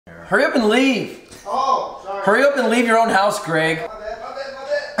Hurry up and leave. Oh, sorry. Hurry up and leave your own house, Greg. My bad.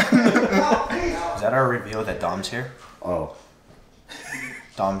 Is that our reveal that Dom's here? Oh.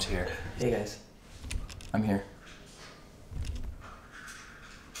 Dom's here. Hey guys. I'm here.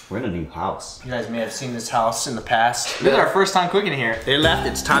 We're in a new house. You guys may have seen this house in the past. This is our first time cooking here. They left,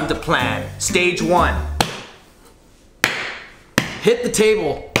 it's time to plan. Stage 1. Hit the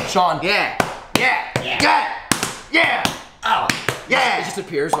table, Sean. Yeah. Oh, yeah. It just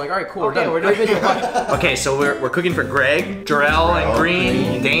appears. We're like, all right, cool. Okay, we're done. Okay, so we're cooking for Greg, Jarrell, and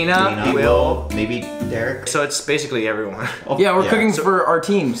Green, Dana, Will, maybe Derek. So it's basically everyone. Yeah, we're cooking for our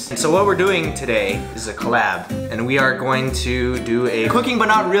teams. And so what we're doing today is a collab, and we are going to do a cooking but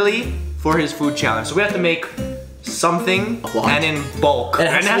not really for his food challenge. So we have to make something and in bulk. And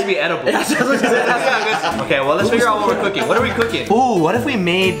it has to be edible. Okay, well let's figure out what we're cooking. What are we cooking? Ooh, what if we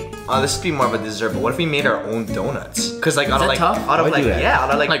made, this would be more of a dessert, but what if we made our own donuts? Cause like out of like, regular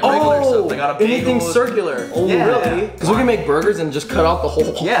stuff, like out of anything bagels. circular. Oh yeah. Really? Cause we can make burgers and just cut out the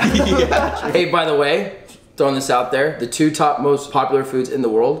whole. Yeah. Hey, by the way, throwing this out there, the 2 top most popular foods in the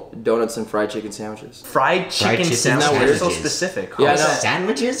world, donuts and fried chicken sandwiches. Fried chicken sandwiches. So specific. Yeah,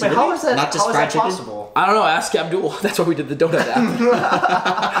 sandwiches? Wait, how is that? Not just fried chicken? Possible? I don't know, ask Abdul. That's why we did the donut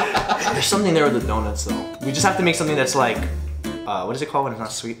app. There's something there with the donuts though. We just have to make something that's like, what is it called when it's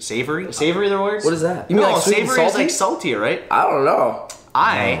not sweet? Savory? Savory, the words? What is that? You mean like sweet and savory is salty? like salty, right? I don't know.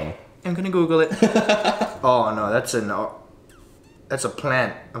 I am gonna Google it. Oh no, that's a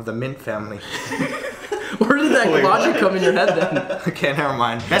plant of the mint family. Where did that logic come in your head then? Okay, never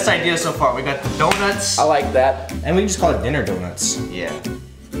mind. Best idea so far. We got the donuts. I like that. And we can just call it dinner donuts. Yeah.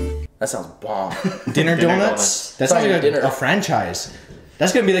 That sounds bomb. Dinner donuts? That sounds like dinner. a franchise.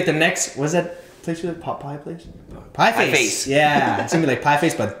 That's gonna be like the next, what's that place with pot pie place? Pie Face. Yeah, it's gonna be like Pie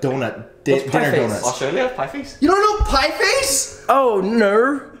Face, but dinner donuts. Australia, Pie Face? You don't know Pie Face? Oh,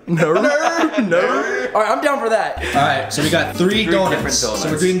 no. Alright, I'm down for that. Alright, so we got three donuts. Different donuts.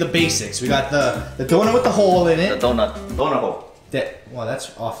 So we're doing the basics. We got the donut with the hole in it. The donut hole. Well,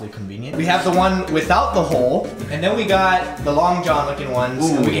 that's awfully convenient. We have the one without the hole, and then we got the long john looking ones,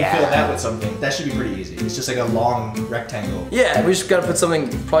 and we can fill that with something. That should be pretty easy. It's just like a long rectangle. Yeah, we just gotta put something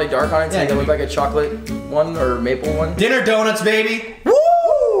probably dark on it, so Yeah, then look like a chocolate one or maple one. Dinner donuts, baby!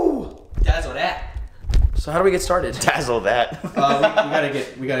 Woo! Dazzle that. So how do we get started? Dazzle that.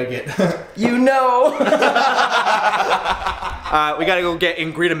 We gotta get. You know! We gotta go get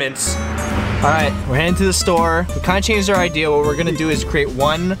ingredients. Alright, we're heading to the store. We kind of changed our idea. What we're gonna do is create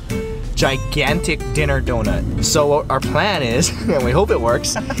one gigantic dinner donut. So what our plan is, and we hope it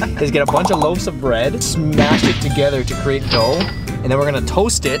works, is get a bunch of loaves of bread, smash it together to create dough, and then we're gonna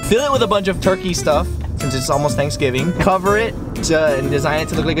toast it, fill it with a bunch of turkey stuff, since it's almost Thanksgiving, cover it and design it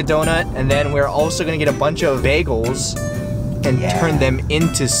to look like a donut, and then we're also gonna get a bunch of bagels and turn them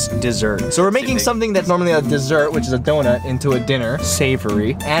into dessert. So we're making something that's normally a dessert, which is a donut, into a dinner,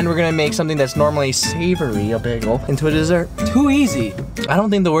 savory. And we're gonna make something that's normally savory, a bagel, into a dessert. Too easy. I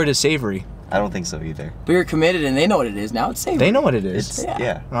don't think the word is savory. I don't think so either. But you're committed and they know what it is. Now it's savory. They know what it is. It's,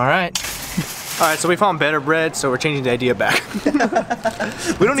 yeah. All right. All right, so we found better bread, so we're changing the idea back.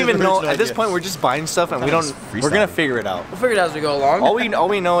 We don't even know, at this point we're just buying stuff and we're gonna figure it out. We'll figure it out as we go along. All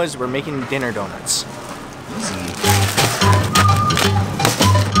we know is we're making dinner donuts. Easy.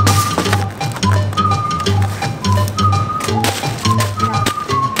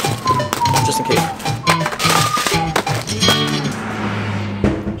 Just in case.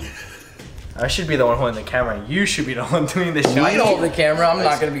 I should be the one holding the camera. You should be the one doing this shot. I don't hold the camera. I'm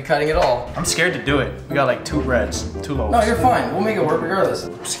not going to be cutting at all. I'm scared to do it. We got like 2 breads, 2 loaves. No, you're fine. We'll make it work regardless.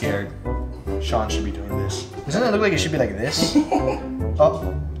 I'm scared. Sean should be doing this. Doesn't it look like it should be like this? You know what?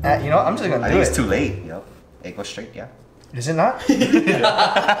 I'm just gonna do it. I think it's too late. Yep. It goes straight, yeah. Is it not?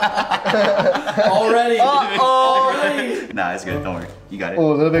 Already. Already. Nah, it's good. Don't worry. You got it.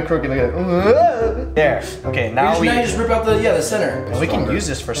 Oh, a little bit crooked. Look at it. There. Okay, now Now you just rip out the center. we can use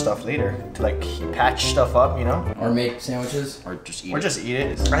this for stuff later to like patch stuff up, you know? Or make sandwiches. Or just eat Or it. just eat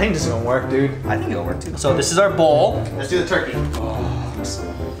it. I think this is gonna work, dude. I think it'll work too. So this is our bowl. Let's do the turkey. It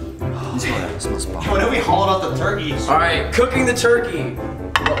smells bomb. What if we hauled out the turkey? All right, cooking the turkey.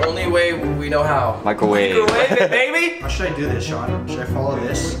 The only way we know how. Microwave. Microwave it, baby! How should I do this, Sean? Should I follow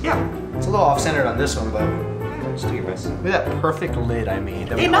this? Yeah. It's a little off-centered on this one, but Just do your best. look at that perfect lid I made.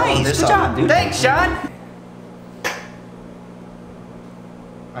 Hey, nice. Good job, dude. Thanks, Sean!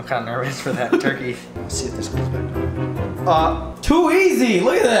 I'm kind of nervous for that turkey. Let's see if this goes back. Too easy.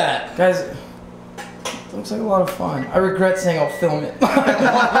 Look at that, guys. Looks like a lot of fun. I regret saying I'll film it.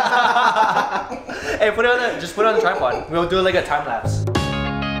 Hey, put it on just put it on the tripod. We'll do like a time lapse.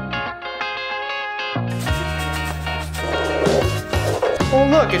 Oh Oh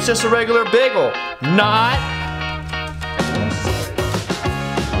look, it's just a regular bagel. Not.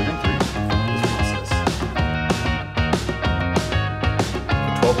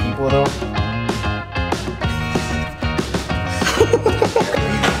 12 people though.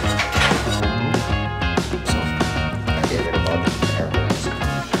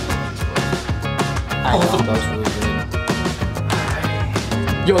 Oh, that was really good.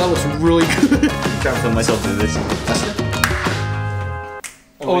 Yo, that was really good. I'm trying to put myself through this.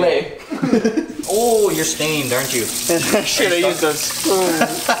 Olay. Oh, you're stained, aren't you? Should I use those?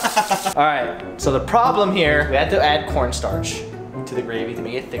 Alright, so the problem here, we had to add cornstarch to the gravy to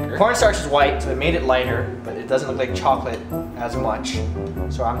make it thicker. Cornstarch is white, so it made it lighter, but it doesn't look like chocolate as much.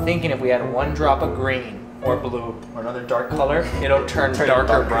 So I'm thinking if we add 1 drop of green, or blue, or another dark color, it'll turn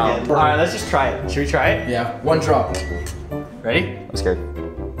darker brown. Alright, let's just try it. Should we try it? Yeah, 1 drop. Ready? I'm scared.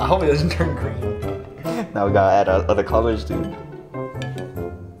 I hope it doesn't turn green. Now we gotta add other colors, dude.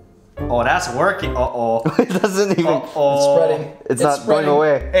 Oh, that's working. Uh-oh. It doesn't even. Uh-oh. It's spreading. It's not spreading. going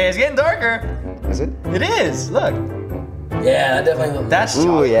away. Hey, it's getting darker. Is it? It is. Look. Yeah, that definitely looks. That's Ooh,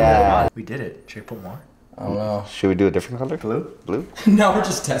 chocolate. yeah. We did it. Should we put more? I don't know. Should we do a different color? Blue? Blue? Now we're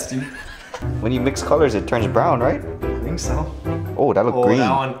just testing. When you mix colors, it turns brown, right? I think so. Oh, that looked Oh, green.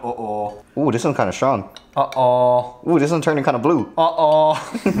 that one. Uh-oh. Ooh, this one's kind of strong. Uh-oh. Ooh, this one's turning kind of blue. Uh-oh.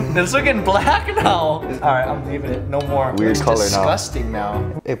 It's looking black now. Alright, I'm leaving it. No more. Weird It's color now. disgusting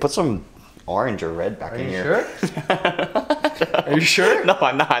now. Hey, put some orange or red back Are in you here. sure? Are you sure? No,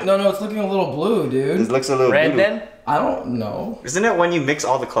 I'm not. No, it's looking a little blue, This dude. looks a little Red blue. then? I don't know. Isn't it when you mix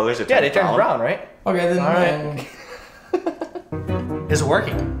all the colors, it turns Yeah, they turn brown, right? Okay, then. All right. Is it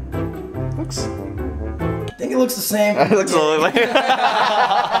working? Looks. I think it looks the same. It looks a little like.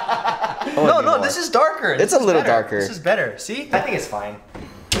 No, this is darker. It's This a is little better. darker. This is better. See? I think it's fine.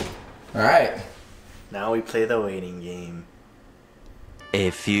 All right. Now we play the waiting game. A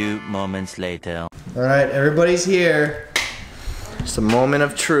few moments later. All right, everybody's here. It's a moment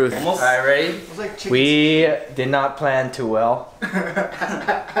of truth. All right, ready? We did not plan too well. You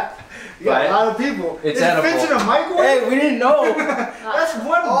got a lot of people. It's It edible. fits in a microwave? Hey, we didn't know. That's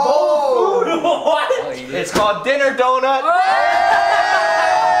one bowl of food. What? It's called dinner donut.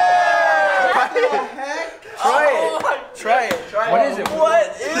 Try it. Try it. What is it? What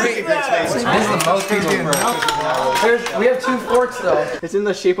is that? This is the most people We have 2 forks though. It's in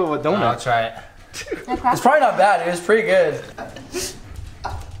the shape of a donut. I'll try it. It's probably not bad. It was pretty good.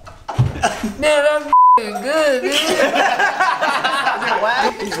 Man, that's good, dude.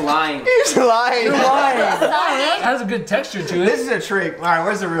 He's lying. He's lying. You're lying. Has a good texture to This it. is a trick. All right,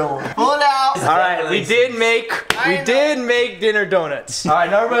 where's the real one? Pull it out. All right, we did make dinner donuts. All right,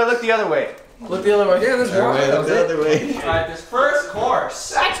 now everybody look the other way. Look the other way. Yeah, this one. way. All right, this first course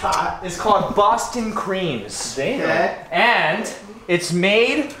That's hot. is called Boston Creams. Okay. And it's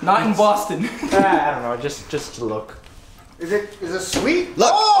made, Not in Boston. I don't know, just to look. Is it sweet?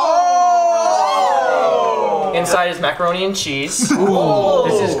 Look. Oh! Inside is macaroni and cheese.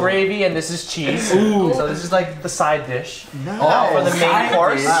 This is gravy and this is cheese. So this is like the side dish. Now for the main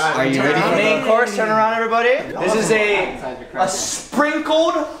course. Are you ready The for main course, turn around everybody. This is a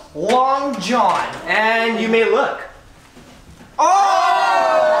sprinkled Long John. And you may look.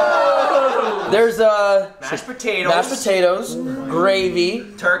 There's Mashed potatoes. mashed potatoes, gravy,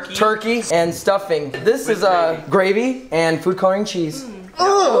 turkey, and stuffing. This is gravy and food coloring cheese.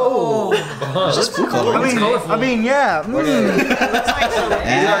 Just food coloring. I mean, yeah. These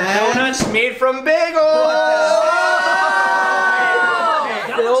are donuts made from bagels.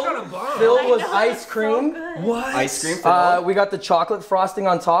 Filled with ice cream. Ice cream for We got the chocolate frosting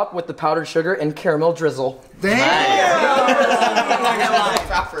on top with the powdered sugar and caramel drizzle.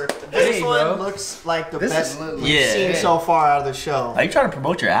 This one looks like the best we've seen so far out of the show. Are you trying to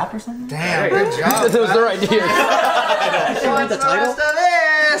promote your app or something? Damn, good job. That was their idea. What's the rest of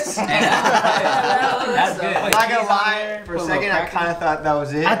this? That's good. I'm not gonna lie, for a second I kind of thought that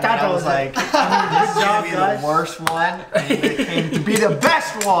was it. I thought and I was like, this is gonna be the worst one, and it came to be the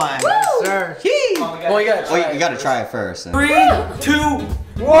best one. Yes, sir. Well, you got Wait, you gotta try it first. 3, 2,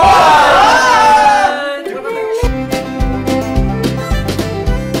 1.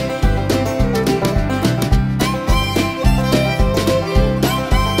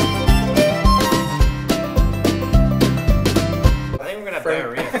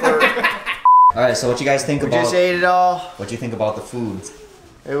 All right, so what you guys think We about? just ate it all. What do you think about the food?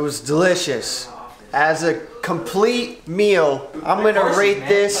 It was delicious. As a complete meal, I'm gonna rate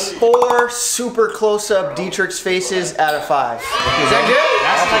this 4 super close-up Dtrix faces out of 5. Is that good?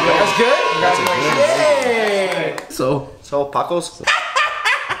 That's good? Yay! So So, Pacos.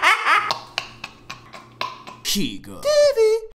 Higa.